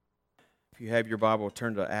If you have your Bible,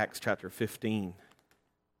 turn to Acts chapter 15.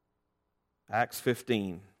 Acts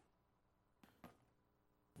 15.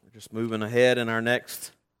 We're just moving ahead in our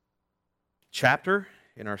next chapter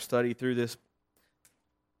in our study through this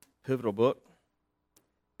pivotal book.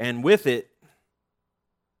 And with it,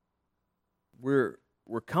 we're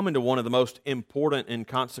coming to one of the most important and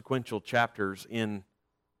consequential chapters in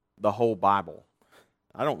the whole Bible.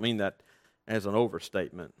 I don't mean that as an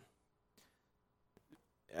overstatement.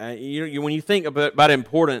 When you think about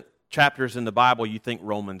important chapters in the Bible, you think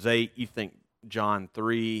Romans 8, you think John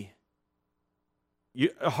 3.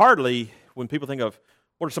 Hardly, when people think of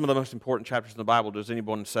what are some of the most important chapters in the Bible, does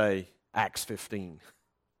anyone say Acts 15?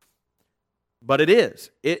 But it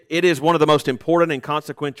is. It is one of the most important and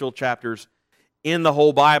consequential chapters in the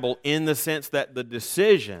whole Bible, in the sense that the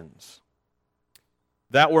decisions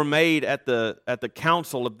that were made at the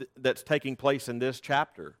council that's taking place in this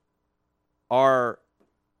chapter are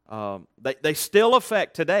they still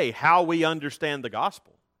affect today how we understand the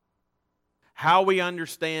gospel, how we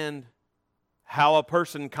understand how a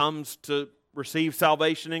person comes to receive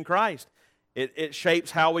salvation in Christ. It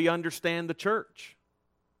shapes how we understand the church.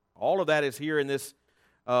 All of that is here in this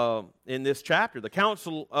chapter. The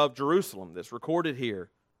Council of Jerusalem that's recorded here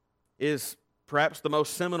is perhaps the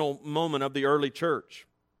most seminal moment of the early church.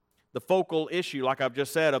 The focal issue, like I've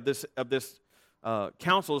just said, of this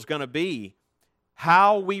council is going to be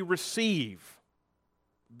how we receive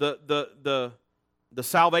the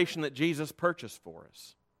salvation that Jesus purchased for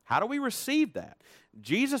us. How do we receive that?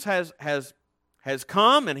 Jesus has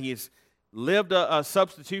come and He's lived a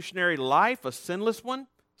substitutionary life, a sinless one,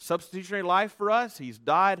 substitutionary life for us. He's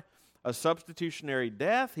died a substitutionary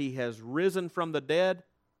death. He has risen from the dead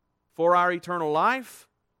for our eternal life.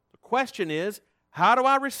 The question is, how do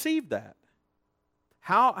I receive that?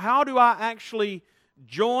 How do I actually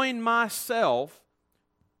join myself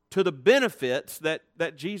to the benefits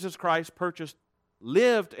that Jesus Christ purchased,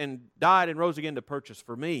 lived and died and rose again to purchase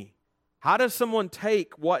for me? How does someone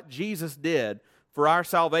take what Jesus did for our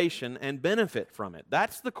salvation and benefit from it?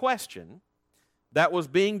 That's the question that was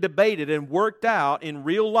being debated and worked out in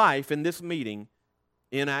real life in this meeting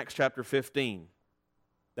in Acts chapter 15.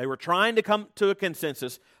 They were trying to come to a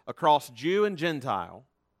consensus across Jew and Gentile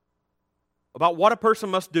about what a person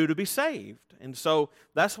must do to be saved. And so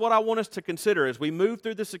that's what I want us to consider as we move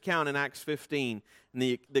through this account in Acts 15, in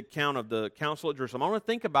the account of the Council at Jerusalem. I want to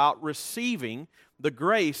think about receiving the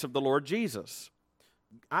grace of the Lord Jesus.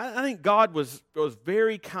 I think God was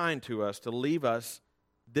very kind to us to leave us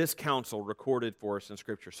this council recorded for us in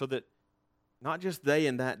Scripture, so that not just they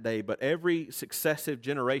in that day, but every successive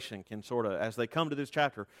generation can sort of, as they come to this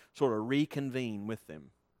chapter, sort of reconvene with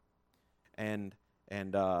them. And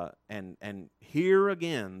hear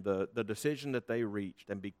again the decision that they reached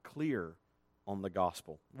and be clear on the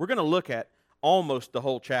gospel. We're going to look at almost the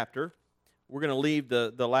whole chapter. We're going to leave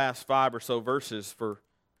the last 5 or so verses for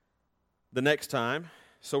the next time.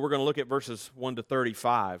 So we're going to look at verses 1 to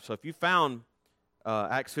 35. So if you found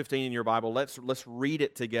Acts 15 in your Bible, let's read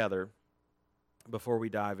it together before we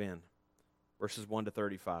dive in. Verses 1 to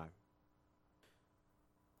 35.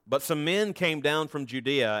 But some men came down from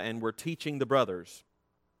Judea and were teaching the brothers,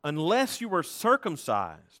 unless you were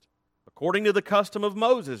circumcised according to the custom of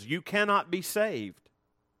Moses, you cannot be saved.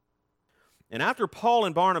 And after Paul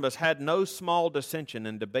and Barnabas had no small dissension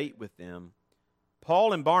and debate with them,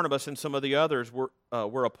 Paul and Barnabas and some of the others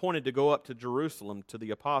were appointed to go up to Jerusalem to the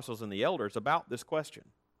apostles and the elders about this question.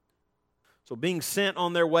 So being sent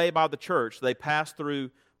on their way by the church, they passed through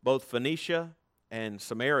both Phoenicia and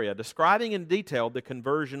Samaria, describing in detail the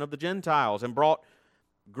conversion of the Gentiles, and brought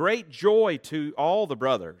great joy to all the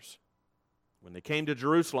brothers. When they came to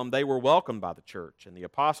Jerusalem, they were welcomed by the church and the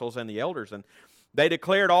apostles and the elders, and they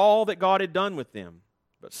declared all that God had done with them.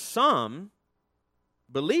 But some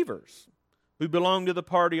believers who belonged to the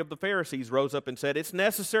party of the Pharisees rose up and said, it's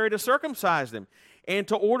necessary to circumcise them and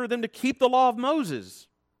to order them to keep the law of Moses.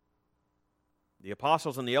 The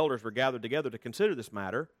apostles and the elders were gathered together to consider this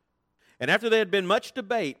matter. And after there had been much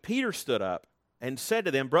debate, Peter stood up and said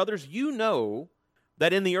to them, brothers, you know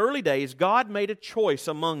that in the early days God made a choice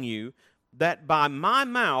among you that by my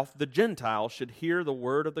mouth the Gentiles should hear the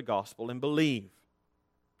word of the gospel and believe.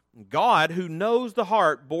 God, who knows the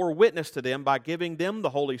heart, bore witness to them by giving them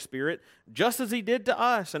the Holy Spirit, just as He did to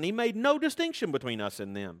us, and He made no distinction between us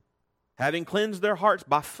and them, having cleansed their hearts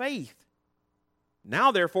by faith.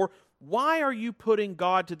 Now, therefore, why are you putting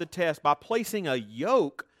God to the test by placing a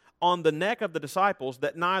yoke on the neck of the disciples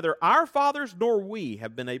that neither our fathers nor we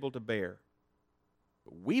have been able to bear?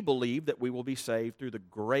 We believe that we will be saved through the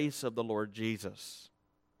grace of the Lord Jesus,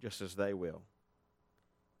 just as they will.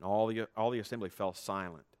 And all the assembly fell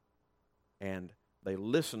silent. And they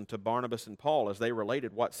listened to Barnabas and Paul as they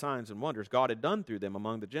related what signs and wonders God had done through them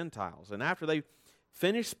among the Gentiles. And after they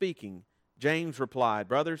finished speaking, James replied,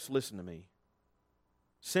 "Brothers, listen to me.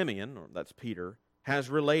 Simeon," or that's Peter, "has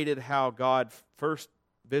related how God first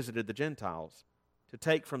visited the Gentiles to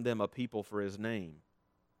take from them a people for His name.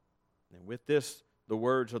 And with this, the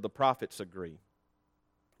words of the prophets agree,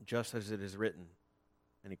 just as it is written."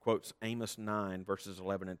 And he quotes Amos 9, verses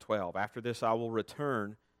 11 and 12. "After this I will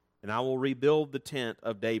return, and I will rebuild the tent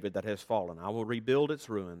of David that has fallen. I will rebuild its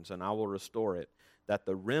ruins, and I will restore it, that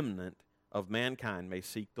the remnant of mankind may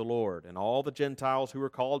seek the Lord, and all the Gentiles who are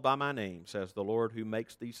called by my name, says the Lord, who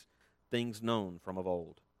makes these things known from of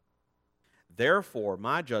old. Therefore,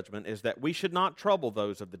 my judgment is that we should not trouble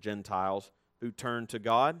those of the Gentiles who turn to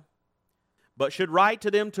God, but should write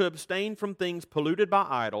to them to abstain from things polluted by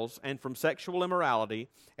idols, and from sexual immorality,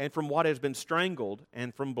 and from what has been strangled,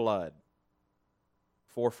 and from blood.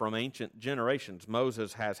 For from ancient generations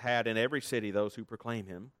Moses has had in every city those who proclaim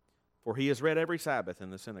him, for he is read every Sabbath in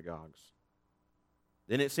the synagogues.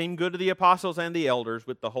 Then it seemed good to the apostles and the elders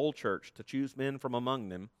with the whole church to choose men from among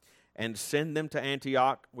them and send them to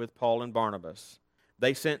Antioch with Paul and Barnabas.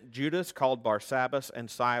 They sent Judas, called Barsabbas,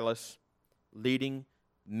 and Silas, leading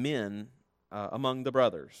men among the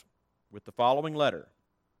brothers, with the following letter.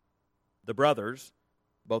 The brothers,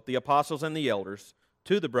 both the apostles and the elders,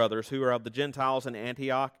 to the brothers who are of the Gentiles in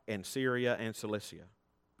Antioch and Syria and Cilicia,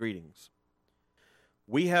 greetings.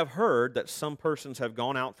 We have heard that some persons have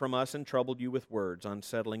gone out from us and troubled you with words,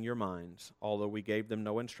 unsettling your minds, although we gave them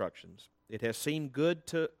no instructions. It has seemed good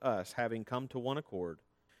to us, having come to one accord,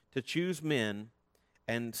 to choose men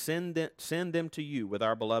and send them to you with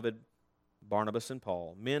our beloved Barnabas and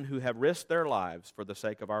Paul, men who have risked their lives for the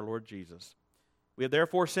sake of our Lord Jesus. We have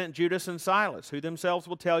therefore sent Judas and Silas, who themselves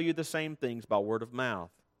will tell you the same things by word of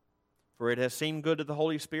mouth. For it has seemed good to the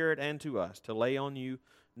Holy Spirit and to us to lay on you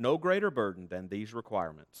no greater burden than these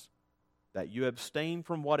requirements, that you abstain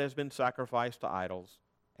from what has been sacrificed to idols,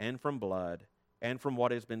 and from blood, and from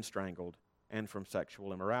what has been strangled, and from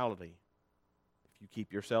sexual immorality. If you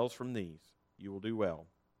keep yourselves from these, you will do well.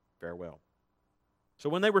 Farewell." So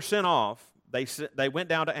when they were sent off, they went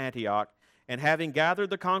down to Antioch, and having gathered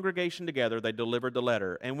the congregation together, they delivered the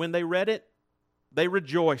letter. And when they read it, they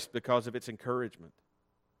rejoiced because of its encouragement.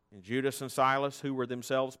 And Judas and Silas, who were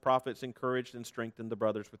themselves prophets, encouraged and strengthened the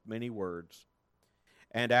brothers with many words.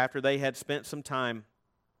 And after they had spent some time,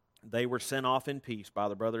 they were sent off in peace by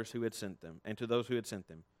the brothers who had sent them, and to those who had sent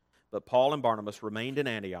them. But Paul and Barnabas remained in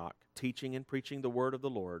Antioch, teaching and preaching the word of the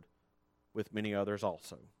Lord with many others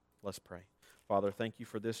also. Let's pray. Father, thank you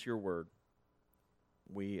for this, your word.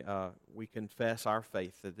 We confess our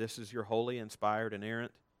faith that this is your holy, inspired,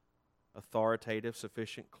 inerrant, authoritative,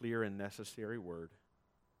 sufficient, clear, and necessary word.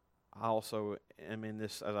 I also am in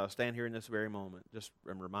this, as I stand here in this very moment, just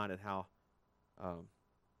am reminded how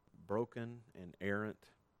broken and errant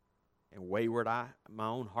and wayward my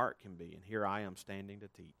own heart can be. And here I am standing to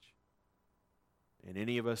teach. And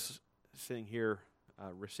any of us sitting here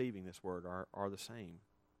receiving this word are the same.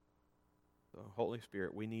 So, Holy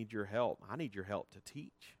Spirit, we need your help. I need your help to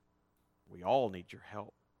teach. We all need your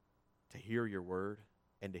help to hear your word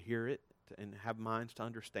and to hear it and have minds to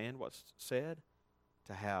understand what's said,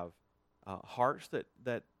 to have hearts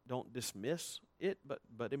that don't dismiss it,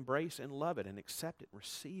 but embrace and love it and accept it and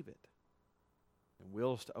receive it, and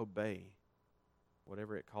wills to obey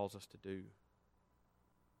whatever it calls us to do.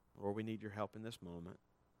 Lord, we need your help in this moment.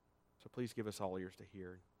 So please give us all ears to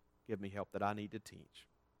hear. Give me help that I need to teach.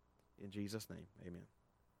 In Jesus' name, amen.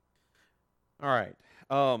 All right.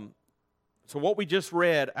 So what we just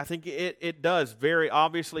read, I think it does very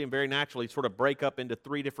obviously and very naturally sort of break up into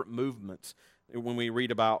three different movements when we read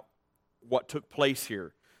about what took place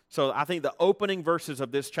here. So I think the opening verses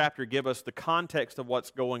of this chapter give us the context of what's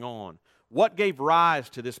going on. What gave rise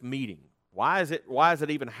to this meeting? Why is it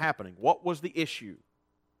even happening? What was the issue?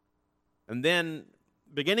 And then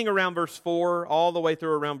beginning around verse 4 all the way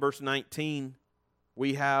through around verse 19,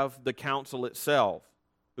 we have the council itself.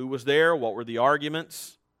 Who was there? What were the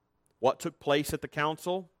arguments? What took place at the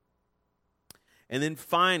council? And then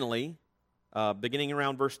finally, beginning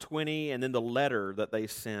around verse 20, and then the letter that they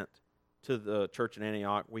sent to the church in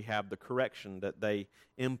Antioch, we have the correction that they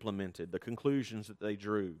implemented, the conclusions that they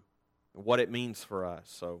drew, and what it means for us.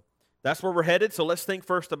 So that's where we're headed. So let's think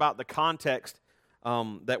first about the context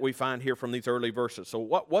that we find here from these early verses. So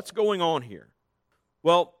what's going on here?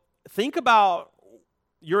 Well, think about,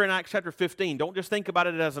 you're in Acts chapter 15. Don't just think about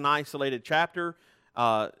it as an isolated chapter.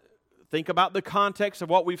 Think about the context of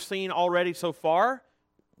what we've seen already so far,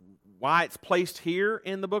 why it's placed here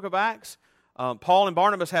in the book of Acts. Paul and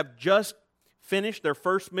Barnabas have just finished their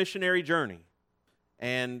first missionary journey.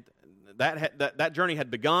 And that journey had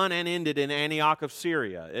begun and ended in Antioch of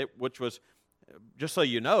Syria, which was, just so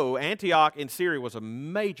you know, Antioch in Syria was a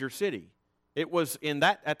major city. It was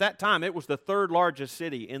at that time, it was the third largest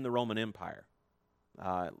city in the Roman Empire.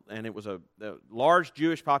 And it was a large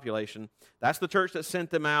Jewish population. That's the church that sent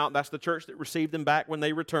them out. That's the church that received them back when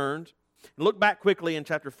they returned. And look back quickly in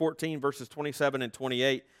chapter 14, verses 27 and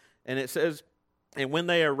 28. And it says, "And when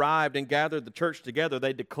they arrived and gathered the church together,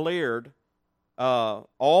 they declared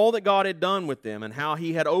all that God had done with them and how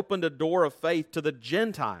he had opened a door of faith to the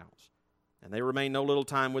Gentiles. And they remained no little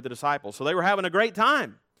time with the disciples." So they were having a great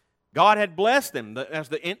time. God had blessed them. As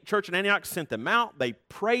the church in Antioch sent them out, they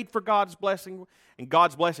prayed for God's blessing, and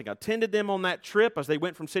God's blessing attended them on that trip as they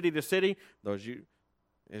went from city to city. As you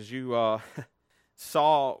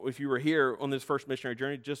saw, if you were here on this first missionary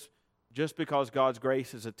journey, just because God's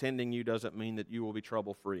grace is attending you doesn't mean that you will be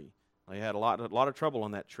trouble-free. They had a lot of trouble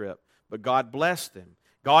on that trip, but God blessed them.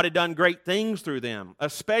 God had done great things through them,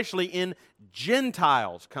 especially in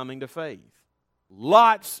Gentiles coming to faith.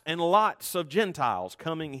 Lots and lots of Gentiles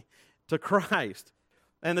coming to Christ.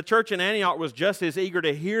 And the church in Antioch was just as eager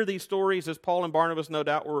to hear these stories as Paul and Barnabas, no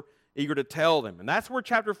doubt, were eager to tell them. And that's where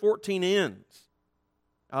chapter 14 ends.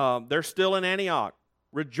 They're still in Antioch,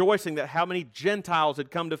 rejoicing that how many Gentiles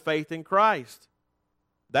had come to faith in Christ.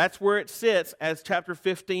 That's where it sits as chapter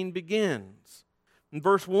 15 begins. And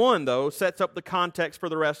verse 1, though, sets up the context for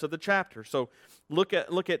the rest of the chapter. So look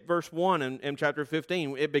at verse 1 in chapter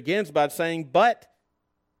 15. It begins by saying, "But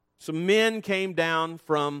some men came down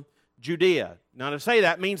from Judea." Now, to say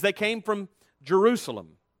that means they came from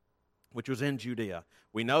Jerusalem, which was in Judea.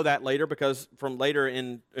 We know that later because from later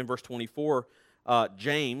in verse 24,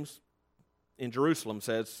 James in Jerusalem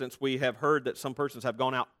says, "Since we have heard that some persons have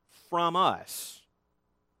gone out from us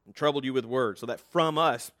and troubled you with words." So that "from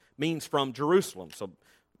us" means from Jerusalem. So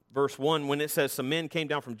verse 1, when it says some men came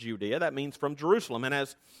down from Judea, that means from Jerusalem.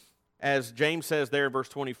 And as James says there in verse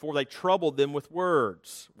 24, they troubled them with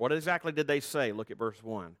words. What exactly did they say? Look at verse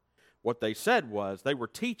 1. What they said was, they were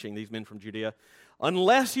teaching, these men from Judea,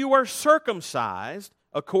 "Unless you are circumcised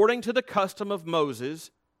according to the custom of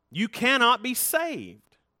Moses, you cannot be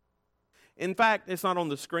saved." In fact, it's not on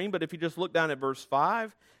the screen, but if you just look down at verse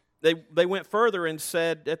 5, they went further and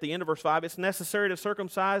said at the end of verse 5, it's necessary to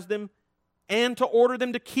circumcise them and to order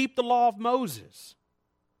them to keep the law of Moses.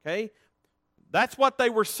 Okay? That's what they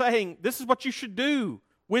were saying. This is what you should do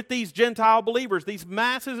with these Gentile believers, these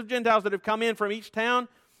masses of Gentiles that have come in from each town.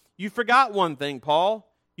 You forgot one thing,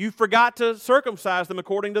 Paul. You forgot to circumcise them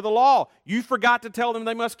according to the law. You forgot to tell them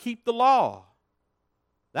they must keep the law.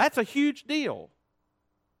 That's a huge deal.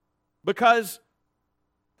 Because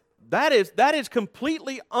that is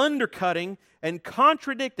completely undercutting and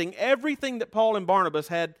contradicting everything that Paul and Barnabas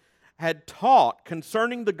had taught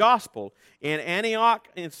concerning the gospel in Antioch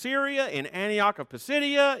in Syria, in Antioch of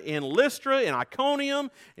Pisidia, in Lystra, in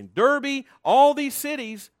Iconium, in Derbe, all these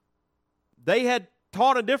cities, they had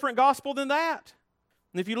taught a different gospel than that.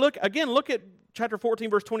 And if you look at chapter 14,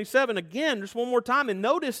 verse 27, again, just one more time, and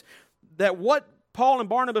notice that what Paul and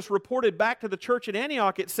Barnabas reported back to the church in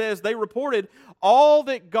Antioch, it says they reported all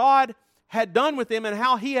that God had done with them and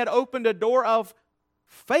how he had opened a door of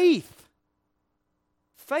faith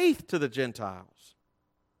to the Gentiles.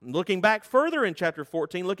 And looking back further in chapter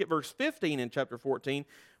 14, look at verse 15 in chapter 14,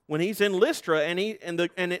 when he's in Lystra, and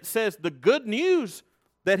it says the good news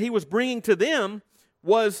that he was bringing to them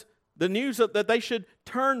was the news that they should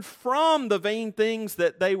turn from the vain things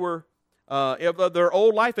that they were of their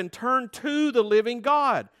old life and turn to the living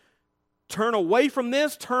God. Turn away from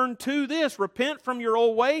this, turn to this. Repent from your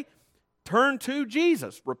old way, turn to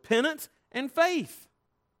Jesus. Repentance and faith.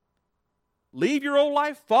 Leave your old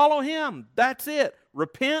life, follow him. That's it.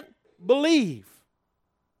 Repent, believe.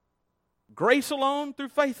 Grace alone through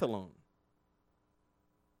faith alone.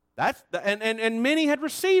 And many had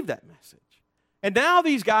received that message. And now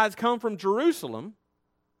these guys come from Jerusalem,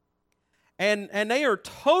 and they are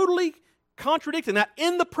totally contradicting that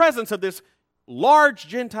in the presence of this large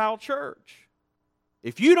Gentile church.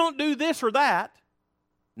 If you don't do this or that,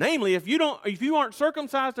 namely, if you aren't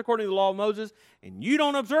circumcised according to the law of Moses, and you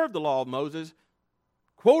don't observe the law of Moses,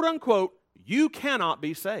 quote unquote, you cannot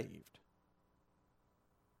be saved.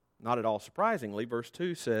 Not at all surprisingly, verse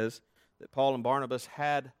 2 says that Paul and Barnabas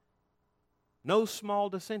had no small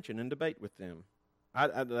dissension and debate with them.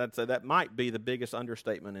 I'd say that might be the biggest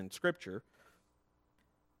understatement in Scripture.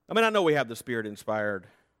 I mean, I know we have the Spirit-inspired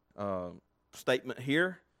statement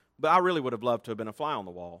here, but I really would have loved to have been a fly on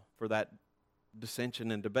the wall for that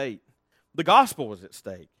dissension and debate. The gospel was at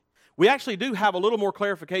stake. We actually do have a little more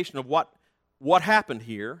clarification of what happened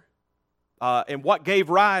here and what gave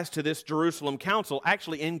rise to this Jerusalem council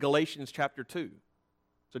actually in Galatians chapter 2.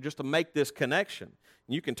 So just to make this connection,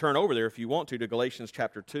 you can turn over there if you want to Galatians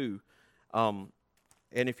chapter 2. And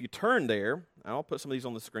if you turn there, I'll put some of these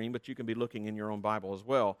on the screen, but you can be looking in your own Bible as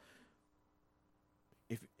well.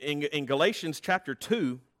 In Galatians chapter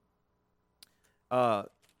 2, the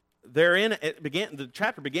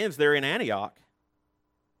chapter begins there in Antioch.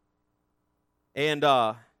 And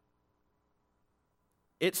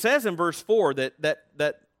it says in verse 4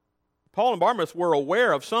 that Paul and Barnabas were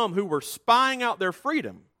aware of some who were spying out their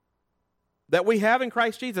freedom that we have in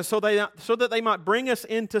Christ Jesus so that they might bring us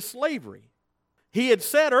into slavery. He had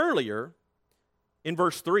said earlier, in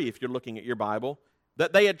verse 3, if you're looking at your Bible,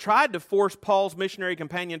 that they had tried to force Paul's missionary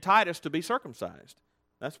companion Titus to be circumcised.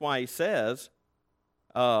 That's why he says,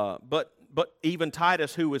 but even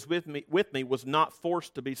Titus, who was with me was not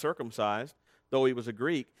forced to be circumcised, though he was a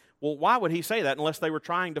Greek. Well, why would he say that unless they were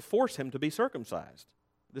trying to force him to be circumcised?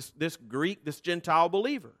 This Greek, this Gentile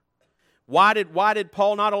believer. Why did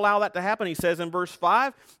Paul not allow that to happen? He says in verse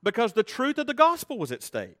 5, because the truth of the gospel was at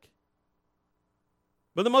stake.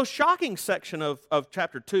 But the most shocking section of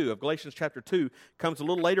chapter 2, of Galatians chapter 2, comes a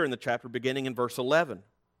little later in the chapter, beginning in verse 11.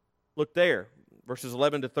 Look there, verses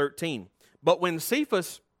 11 to 13. But when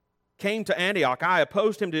Cephas came to Antioch, I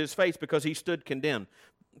opposed him to his face because he stood condemned.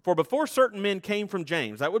 For before certain men came from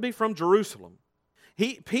James, that would be from Jerusalem,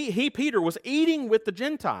 he Peter, was eating with the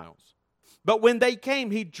Gentiles. But when they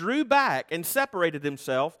came, he drew back and separated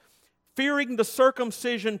himself, fearing the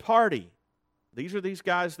circumcision party. These are these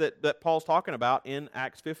guys that Paul's talking about in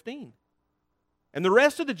Acts 15. And the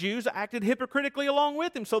rest of the Jews acted hypocritically along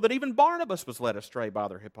with him, so that even Barnabas was led astray by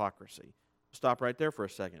their hypocrisy. Stop right there for a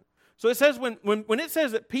second. So it says when it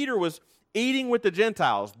says that Peter was eating with the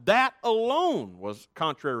Gentiles, that alone was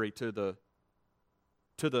contrary to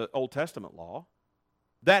the Old Testament law,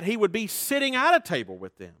 that he would be sitting at a table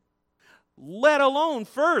with them, let alone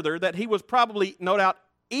further that he was probably, no doubt,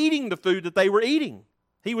 eating the food that they were eating.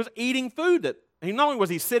 He was eating food that, not only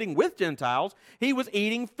was he sitting with Gentiles, he was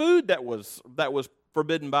eating food that was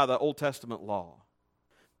forbidden by the Old Testament law.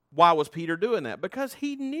 Why was Peter doing that? Because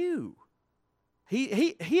he knew.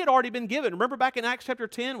 He had already been given. Remember back in Acts chapter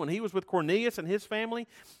 10 when he was with Cornelius and his family?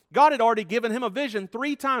 God had already given him a vision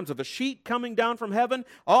 3 times of a sheet coming down from heaven,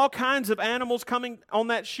 all kinds of animals coming on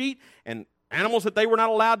that sheet, and animals that they were not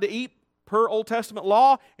allowed to eat per Old Testament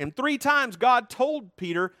law. And 3 times God told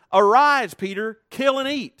Peter, arise, Peter, kill and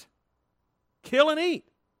eat. Kill and eat.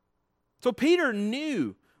 So Peter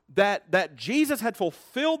knew that Jesus had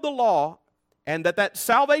fulfilled the law, and that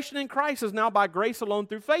salvation in Christ is now by grace alone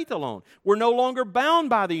through faith alone. We're no longer bound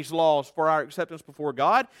by these laws for our acceptance before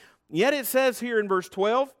God. Yet it says here in verse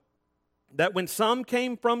 12 that when some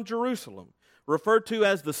came from Jerusalem, referred to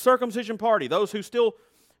as the circumcision party, those who still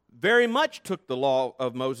very much took the law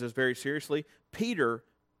of Moses very seriously, Peter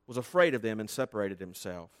was afraid of them and separated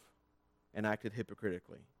himself and acted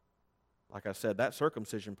hypocritically. Like I said, that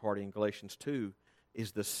circumcision party in Galatians 2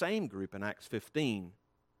 is the same group in Acts 15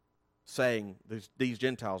 saying these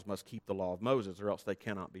Gentiles must keep the law of Moses or else they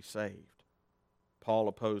cannot be saved. Paul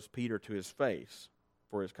opposed Peter to his face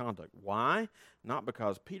for his conduct. Why? Not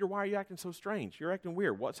because, Peter, why are you acting so strange? You're acting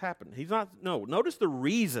weird. What's happened? Notice the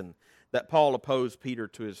reason that Paul opposed Peter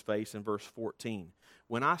to his face in verse 14.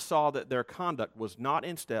 When I saw that their conduct was not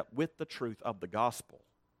in step with the truth of the gospel.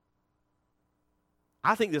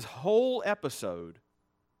 I think this whole episode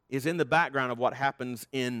is in the background of what happens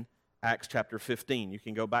in Acts chapter 15. You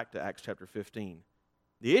can go back to Acts chapter 15.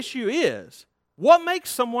 The issue is, what makes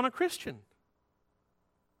someone a Christian?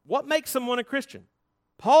 What makes someone a Christian?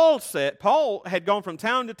 Paul had gone from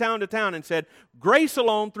town to town to town and said, grace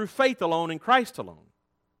alone, through faith alone, in Christ alone.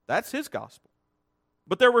 That's his gospel.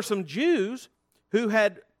 But there were some Jews who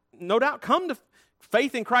had no doubt come to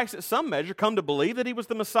faith in Christ at some measure, come to believe that he was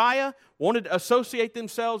the Messiah, wanted to associate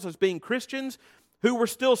themselves as being Christians, who were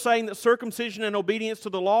still saying that circumcision and obedience to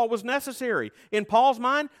the law was necessary. In Paul's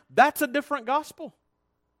mind, that's a different gospel.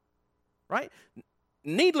 Right?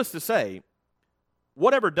 Needless to say,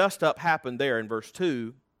 whatever dust-up happened there in verse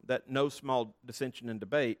 2, that no small dissension and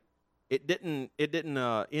debate, it didn't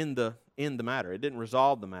end the matter. It didn't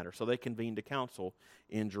resolve the matter. So they convened a council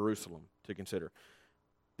in Jerusalem to consider.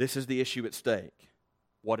 This is the issue at stake.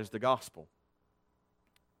 What is the gospel?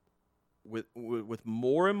 With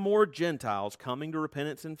more and more Gentiles coming to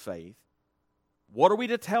repentance and faith, what are we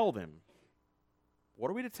to tell them?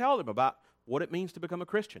 What are we to tell them about what it means to become a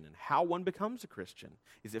Christian and how one becomes a Christian?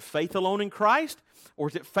 Is it faith alone in Christ, or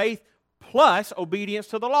is it faith plus obedience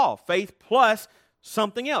to the law? Faith plus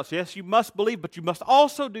something else. Yes, you must believe, but you must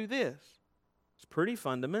also do this. It's pretty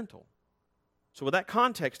fundamental. So with that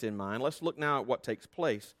context in mind, let's look now at what takes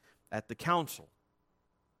place at the council.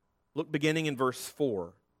 Look beginning in verse 4.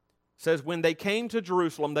 It says, when they came to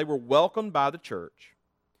Jerusalem, they were welcomed by the church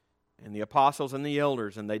and the apostles and the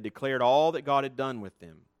elders, and they declared all that God had done with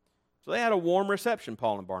them. So they had a warm reception,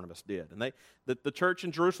 Paul and Barnabas did. And the church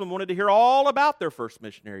in Jerusalem wanted to hear all about their first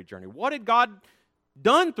missionary journey. What had God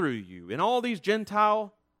done through you in all these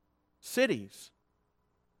Gentile cities?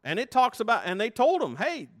 And it talks about, and they told them,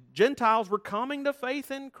 hey, Gentiles were coming to faith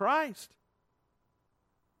in Christ.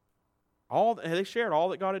 They shared all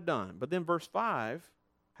that God had done. But then verse 5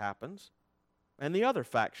 happens, and the other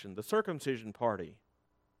faction, the circumcision party,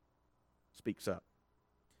 speaks up.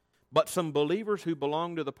 But some believers who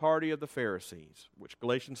belonged to the party of the Pharisees, which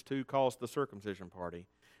Galatians 2 calls the circumcision party,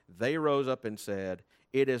 they rose up and said,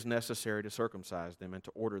 it is necessary to circumcise them and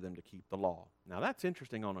to order them to keep the law. Now that's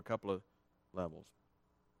interesting on a couple of levels.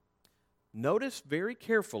 Notice very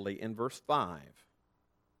carefully in verse 5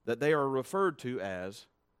 that they are referred to as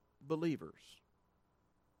believers,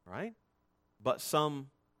 right? But some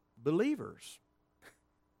believers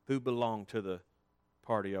who belong to the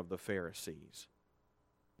party of the Pharisees.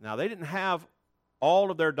 Now, they didn't have all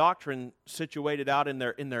of their doctrine situated out in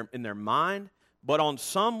their mind, but on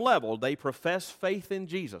some level, they profess faith in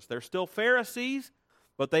Jesus. They're still Pharisees,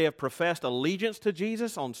 but they have professed allegiance to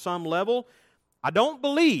Jesus on some level. I don't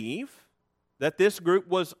believe that this group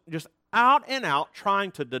was just out and out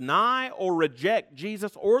trying to deny or reject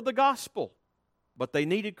Jesus or the gospel, but they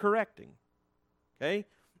needed correcting. Okay?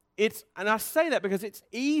 And I say that because it's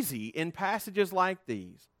easy in passages like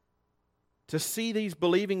these to see these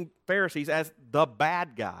believing Pharisees as the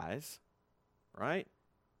bad guys, right?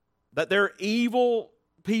 That they're evil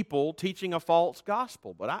people teaching a false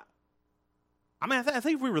gospel. But I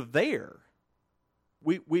think if we were there,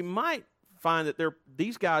 we might find that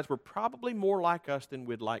these guys were probably more like us than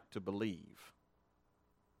we'd like to believe.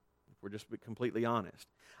 If we're just completely honest.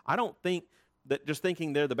 I don't think that just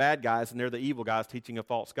thinking they're the bad guys and they're the evil guys teaching a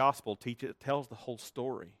false gospel tells the whole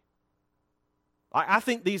story. I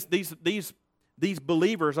think these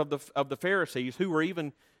believers of the Pharisees who were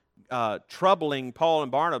even troubling Paul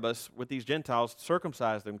and Barnabas with these Gentiles,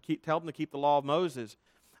 circumcise them, tell them to keep the law of Moses.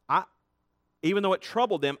 Even though it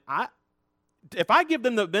troubled them, if I give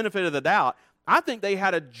them the benefit of the doubt, I think they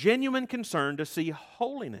had a genuine concern to see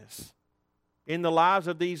holiness in the lives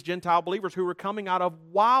of these Gentile believers who were coming out of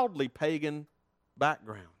wildly pagan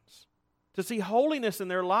backgrounds. To see holiness in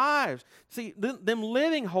their lives, see them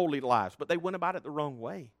living holy lives, but they went about it the wrong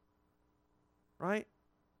way. Right?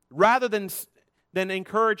 Rather than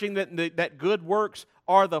encouraging that good works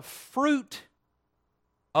are the fruit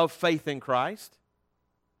of faith in Christ,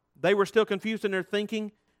 they were still confused in their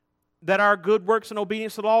thinking that our good works and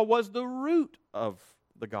obedience to the law was the root of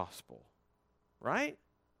the gospel. Right?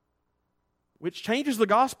 Which changes the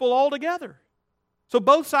gospel altogether. So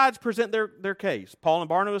both sides present their case. Paul and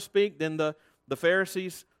Barnabas speak, then the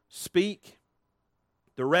Pharisees speak.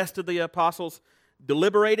 The rest of the apostles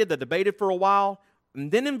deliberated, they debated for a while. And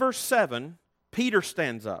then in verse 7, Peter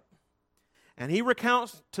stands up. And he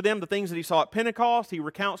recounts to them the things that he saw at Pentecost. He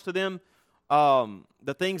recounts to them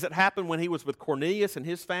the things that happened when he was with Cornelius and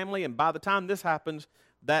his family. And by the time this happens,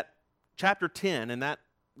 that chapter 10 and that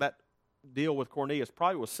deal with Cornelius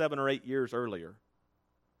probably was 7 or 8 years earlier.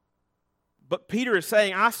 But Peter is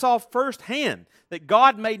saying, I saw firsthand that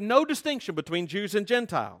God made no distinction between Jews and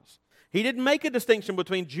Gentiles. He didn't make a distinction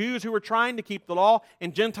between Jews who were trying to keep the law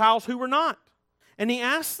and Gentiles who were not. And he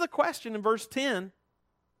asks the question in verse 10,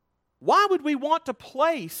 why would we want to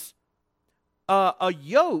place a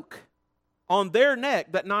yoke on their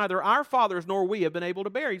neck that neither our fathers nor we have been able to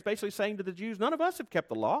bear? He's basically saying to the Jews, none of us have kept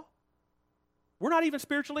the law. We're not even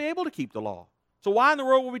spiritually able to keep the law. So why in the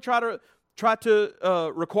world would we try to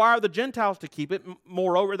require the Gentiles to keep it?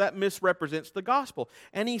 Moreover, that misrepresents the gospel.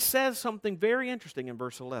 And he says something very interesting in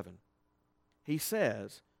verse 11. He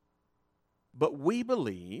says, but we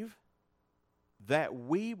believe that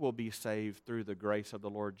we will be saved through the grace of the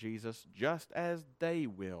Lord Jesus, just as they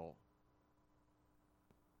will.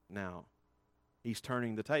 Now, he's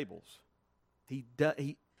turning the tables. I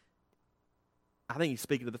think he's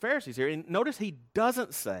speaking to the Pharisees here. And notice he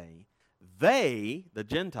doesn't say they, the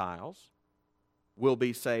Gentiles, will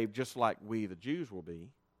be saved just like we, the Jews, will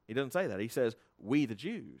be. He doesn't say that. He says we, the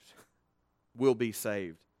Jews, will be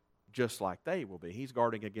saved just like they will be. He's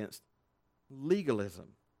guarding against legalism.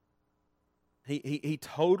 He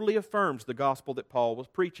totally affirms the gospel that Paul was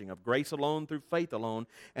preaching of grace alone through faith alone.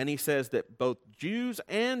 And he says that both Jews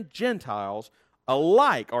and Gentiles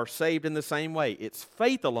alike are saved in the same way. It's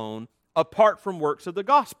faith alone apart from works of the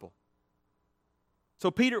gospel. So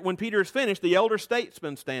when Peter is finished, the elder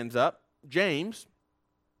statesman stands up James,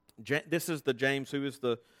 this is the James who is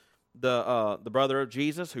the brother of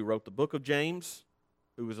Jesus, who wrote the book of James,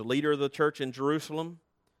 who was a leader of the church in Jerusalem,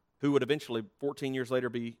 who would eventually, 14 years later,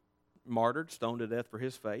 be martyred, stoned to death for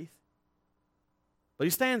his faith. But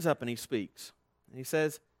he stands up and he speaks. And he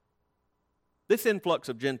says, this influx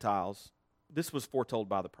of Gentiles, this was foretold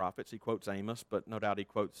by the prophets. He quotes Amos, but no doubt he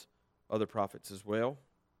quotes other prophets as well.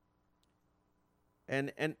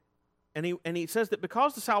 And he says that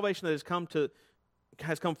because the salvation that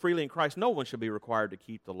has come freely in Christ, no one should be required to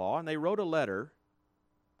keep the law. And they wrote a letter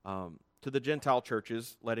to the Gentile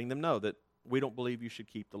churches letting them know that we don't believe you should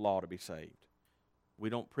keep the law to be saved. We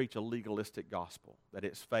don't preach a legalistic gospel, that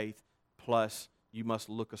it's faith plus you must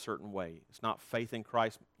look a certain way. It's not faith in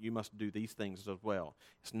Christ, you must do these things as well.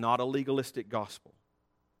 It's not a legalistic gospel.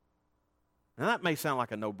 Now that may sound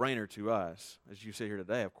like a no-brainer to us as you sit here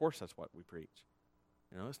today. Of course that's what we preach.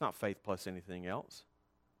 You know, it's not faith plus anything else.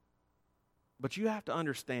 But you have to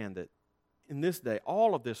understand that in this day,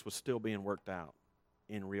 all of this was still being worked out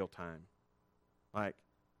in real time. Like,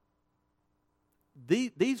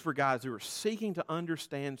 these were guys who were seeking to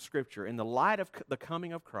understand Scripture in the light of the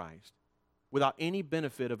coming of Christ without any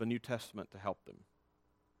benefit of a New Testament to help them.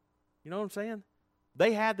 You know what I'm saying?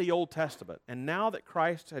 They had the Old Testament, and now that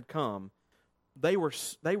Christ had come, they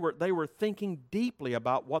were thinking deeply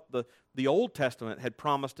about what the Old Testament had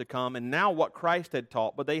promised to come, and now what Christ had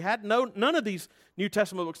taught. But they had none of these New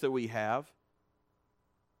Testament books that we have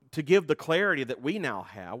to give the clarity that we now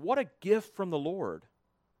have. What a gift from the Lord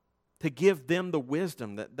to give them the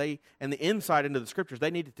wisdom that and the insight into the Scriptures.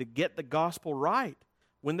 They needed to get the gospel right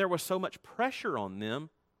when there was so much pressure on them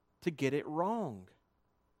to get it wrong.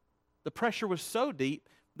 The pressure was so deep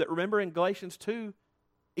that, remember in Galatians 2,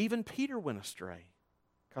 even Peter went astray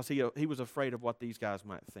because he was afraid of what these guys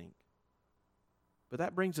might think. But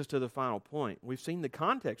that brings us to the final point. We've seen the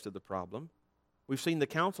context of the problem. We've seen the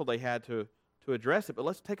counsel they had to address it. But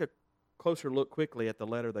let's take a closer look quickly at the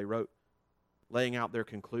letter they wrote, laying out their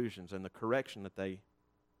conclusions and the correction that they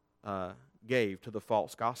gave to the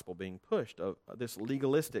false gospel being pushed, of this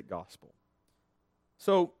legalistic gospel.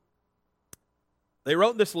 So, they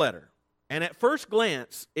wrote this letter. And at first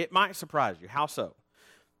glance, it might surprise you. How so?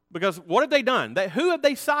 Because what have they done? Who have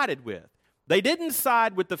they sided with? They didn't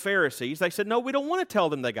side with the Pharisees. They said, no, we don't want to tell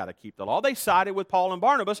them they got to keep the law. They sided with Paul and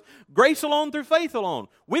Barnabas. Grace alone through faith alone.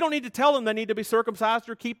 We don't need to tell them they need to be circumcised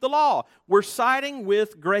or keep the law. We're siding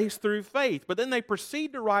with grace through faith. But then they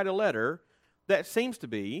proceed to write a letter that seems to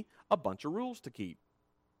be a bunch of rules to keep.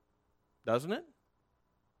 Doesn't it?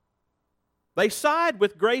 They side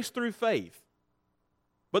with grace through faith.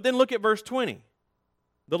 But then look at verse 20.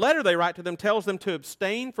 The letter they write to them tells them to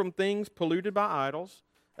abstain from things polluted by idols,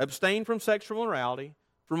 abstain from sexual immorality,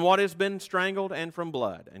 from what has been strangled, and from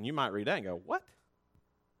blood. And you might read that and go, what?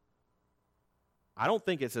 I don't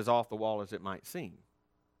think it's as off the wall as it might seem.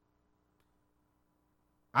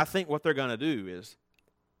 I think what they're going to do is,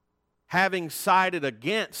 having sided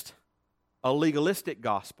against a legalistic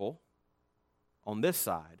gospel on this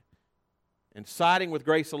side, and siding with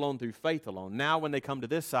grace alone through faith alone, now when they come to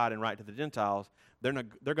this side and write to the Gentiles, they're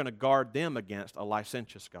going to guard them against a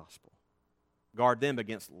licentious gospel. Guard them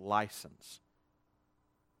against license.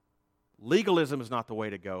 Legalism is not the way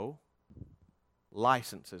to go.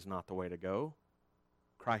 License is not the way to go.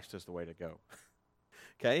 Christ is the way to go.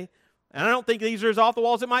 Okay? And I don't think these are as off the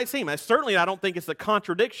wall as it might seem. Certainly I don't think it's a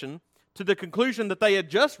contradiction to the conclusion that they had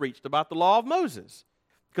just reached about the law of Moses.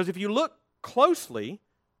 Because if you look closely,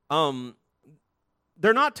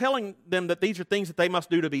 they're not telling them that these are things that they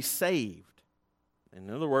must do to be saved. In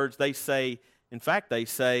other words, they say in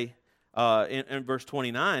verse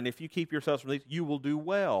 29, if you keep yourselves from these, you will do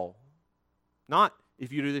well. Not,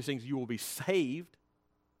 if you do these things, you will be saved.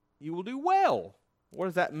 You will do well. What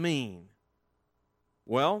does that mean?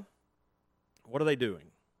 Well, what are they doing?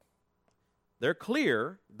 They're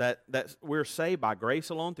clear that we're saved by grace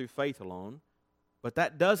alone, through faith alone, but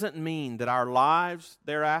that doesn't mean that our lives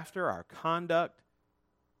thereafter, our conduct,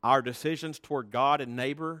 our decisions toward God and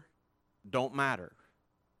neighbor don't matter.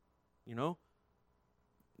 You know?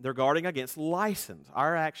 They're guarding against license.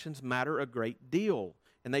 Our actions matter a great deal.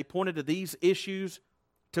 And they pointed to these issues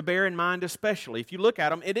to bear in mind especially. If you look at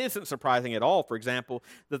them, it isn't surprising at all, for example,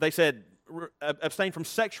 that they said abstain from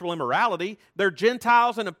sexual immorality. They're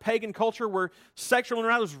Gentiles in a pagan culture where sexual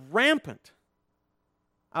immorality was rampant.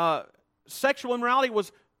 Sexual immorality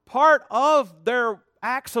was part of their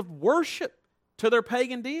acts of worship to their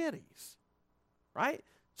pagan deities. Right?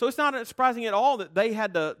 So it's not surprising at all that they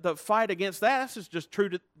had to fight against that. This is just true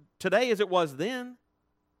today as it was then.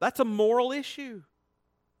 That's a moral issue.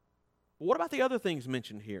 What about the other things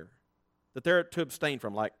mentioned here that they're to abstain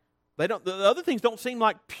from? Like The other things don't seem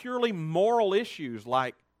like purely moral issues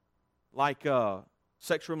like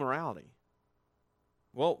sexual immorality.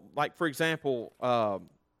 Well, like for example,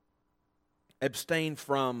 abstain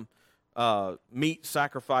from meat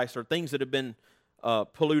sacrifice or things that have been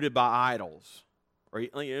polluted by idols. Or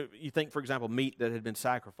you think, for example, meat that had been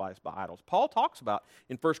sacrificed by idols. Paul talks about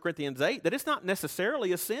in 1 Corinthians 8 that it's not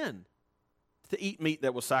necessarily a sin to eat meat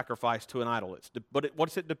that was sacrificed to an idol.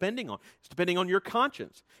 What's it depending on? It's depending on your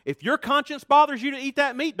conscience. If your conscience bothers you to eat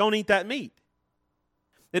that meat, don't eat that meat.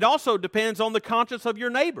 It also depends on the conscience of your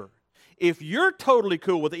neighbor. If you're totally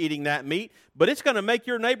cool with eating that meat, but it's going to make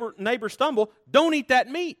your neighbor stumble, don't eat that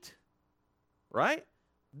meat. Right?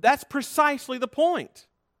 That's precisely the point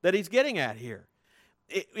that he's getting at here.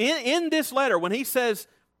 In this letter, when he says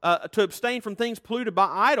to abstain from things polluted by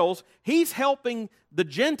idols, he's helping the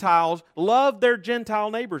Gentiles love their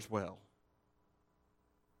Gentile neighbors well.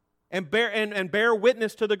 And bear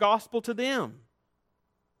witness to the gospel to them.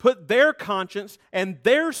 Put their conscience and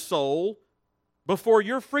their soul before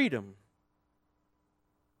your freedom.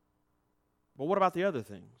 Well, what about the other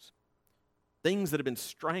things? Things that have been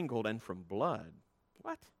strangled and from blood.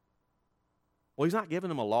 What? Well, he's not giving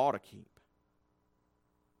them a law to keep.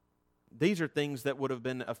 These are things that would have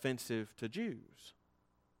been offensive to Jews.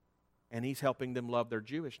 And he's helping them love their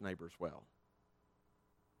Jewish neighbors well.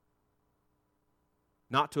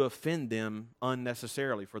 Not to offend them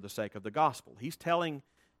unnecessarily for the sake of the gospel. He's telling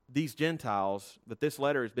these Gentiles that this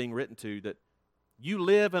letter is being written to, that you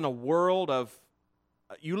live in a world of,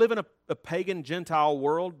 you live in a pagan Gentile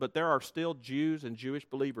world, but there are still Jews and Jewish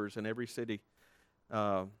believers in every city,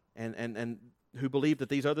 and who believe that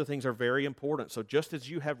these other things are very important. So just as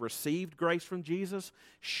you have received grace from Jesus,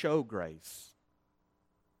 show grace.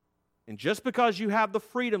 And just because you have the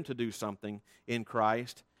freedom to do something in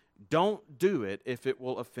Christ, don't do it if it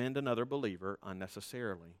will offend another believer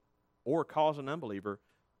unnecessarily or cause an unbeliever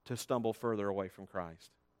to stumble further away from Christ.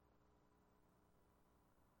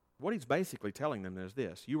 What he's basically telling them is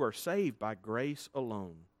this: you are saved by grace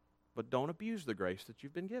alone, but don't abuse the grace that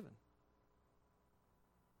you've been given.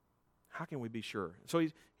 How can we be sure? So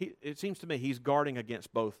it seems to me he's guarding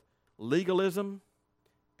against both legalism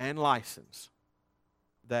and license.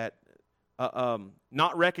 That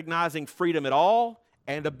not recognizing freedom at all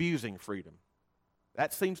and abusing freedom.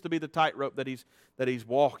 That seems to be the tightrope that he's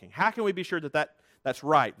walking. How can we be sure that that's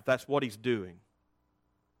right, that that's what he's doing?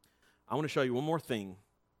 I want to show you one more thing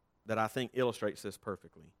that I think illustrates this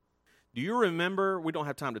perfectly. Do you remember, we don't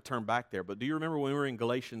have time to turn back there, but do you remember when we were in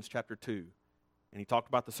Galatians chapter 2? And he talked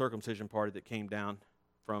about the circumcision party that came down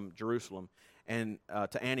from Jerusalem and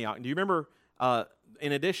to Antioch. And do you remember,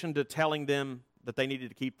 in addition to telling them that they needed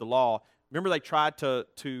to keep the law, remember they tried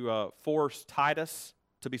to force Titus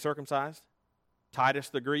to be circumcised? Titus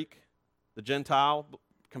the Greek, the Gentile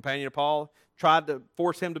companion of Paul, tried to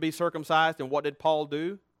force him to be circumcised. And what did Paul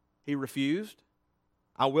do? He refused.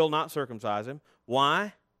 I will not circumcise him.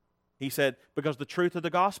 Why? He said, because the truth of the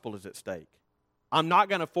gospel is at stake. I'm not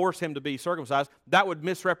going to force him to be circumcised. That would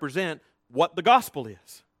misrepresent what the gospel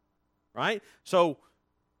is. Right? So,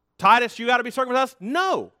 Titus, you got to be circumcised?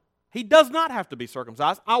 No. He does not have to be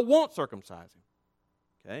circumcised. I won't circumcise him.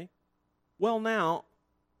 Okay? Well, now,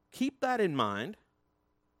 keep that in mind.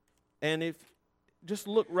 And just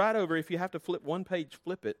look right over, if you have to flip one page,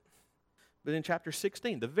 flip it. But in chapter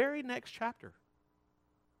 16, the very next chapter,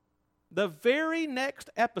 the very next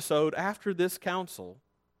episode after this council,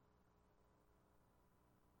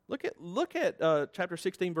 look at chapter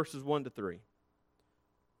 16, verses 1 to 3.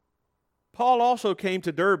 Paul also came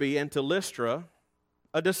to Derbe and to Lystra.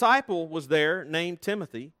 A disciple was there named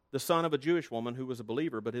Timothy, the son of a Jewish woman who was a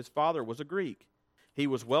believer, but his father was a Greek. He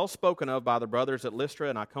was well spoken of by the brothers at Lystra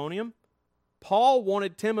and Iconium. Paul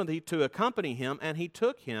wanted Timothy to accompany him, and he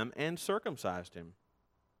took him and circumcised him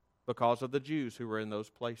because of the Jews who were in those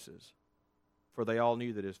places, for they all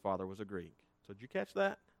knew that his father was a Greek. So did you catch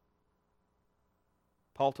that?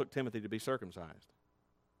 Paul took Timothy to be circumcised.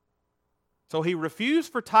 So he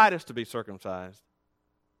refused for Titus to be circumcised,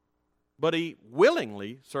 but he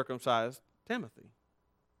willingly circumcised Timothy.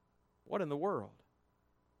 What in the world?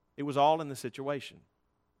 It was all in the situation.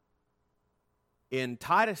 In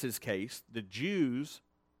Titus's case, the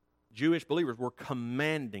Jewish believers were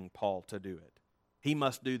commanding Paul to do it. He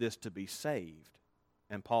must do this to be saved.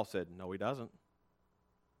 And Paul said, no, he doesn't.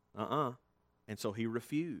 And so he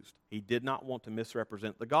refused. He did not want to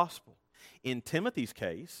misrepresent the gospel. In Timothy's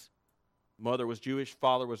case, mother was Jewish,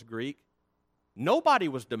 father was Greek. Nobody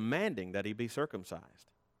was demanding that he be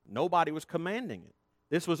circumcised. Nobody was commanding it.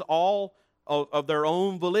 This was all of their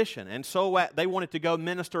own volition. And so they wanted to go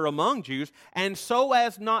minister among Jews, and so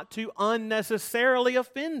as not to unnecessarily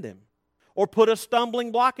offend them. or put a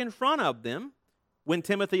stumbling block in front of them. When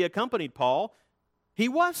Timothy accompanied Paul, he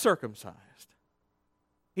was circumcised.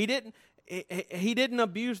 He didn't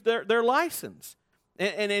abuse their license.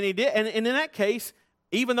 And he did. And in that case,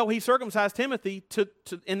 even though he circumcised Timothy,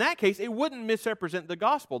 in that case, it wouldn't misrepresent the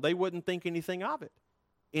gospel. They wouldn't think anything of it.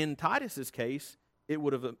 In Titus's case, it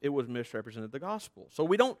was misrepresented the gospel. So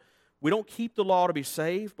we don't keep the law to be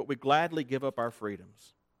saved, but we gladly give up our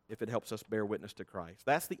freedoms if it helps us bear witness to Christ.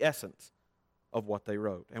 That's the essence of what they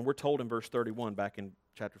wrote. And we're told in verse 31 back in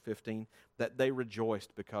chapter 15 that they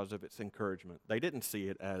rejoiced because of its encouragement. They didn't see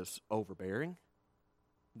it as overbearing.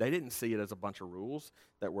 They didn't see it as a bunch of rules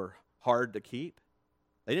that were hard to keep.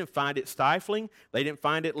 They didn't find it stifling. They didn't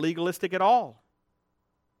find it legalistic at all.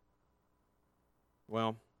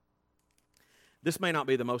 Well, this may not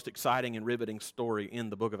be the most exciting and riveting story in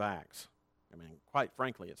the book of Acts. I mean, quite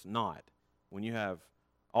frankly, it's not. When you have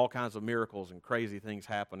all kinds of miracles and crazy things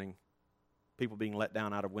happening, people being let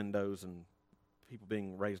down out of windows and people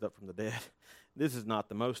being raised up from the dead, this is not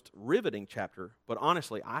the most riveting chapter, but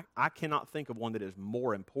honestly, I cannot think of one that is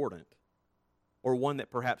more important or one that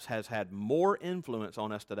perhaps has had more influence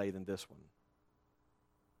on us today than this one.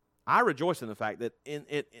 I rejoice in the fact that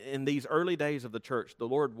in these early days of the church, the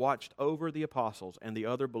Lord watched over the apostles and the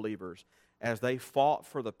other believers as they fought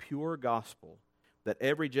for the pure gospel that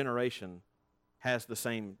every generation has the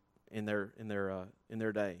same in their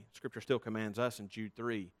day. Scripture still commands us in Jude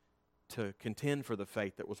 3 to contend for the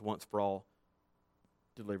faith that was once for all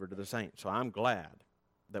delivered to the saints. So I'm glad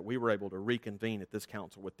that we were able to reconvene at this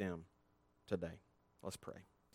council with them today. Let's pray.